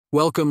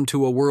Welcome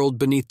to a world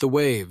beneath the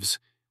waves,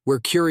 where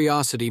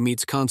curiosity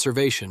meets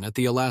conservation at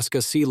the Alaska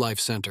SeaLife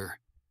Center.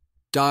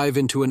 Dive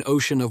into an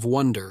ocean of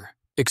wonder,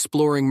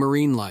 exploring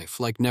marine life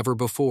like never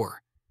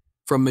before.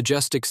 From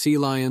majestic sea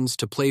lions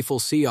to playful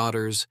sea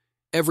otters,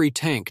 every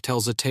tank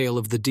tells a tale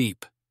of the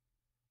deep.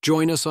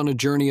 Join us on a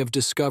journey of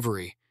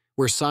discovery,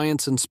 where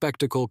science and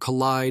spectacle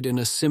collide in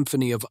a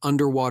symphony of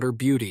underwater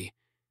beauty.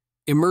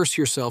 Immerse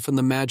yourself in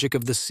the magic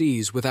of the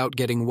seas without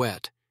getting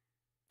wet.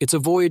 It's a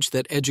voyage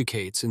that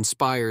educates,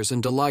 inspires,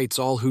 and delights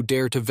all who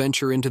dare to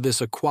venture into this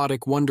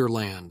aquatic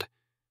wonderland.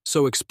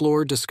 So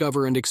explore,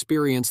 discover, and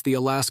experience the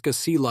Alaska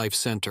SeaLife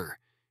Center,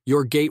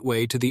 your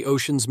gateway to the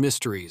ocean's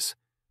mysteries.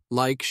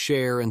 Like,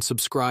 share, and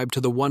subscribe to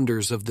the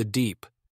wonders of the deep.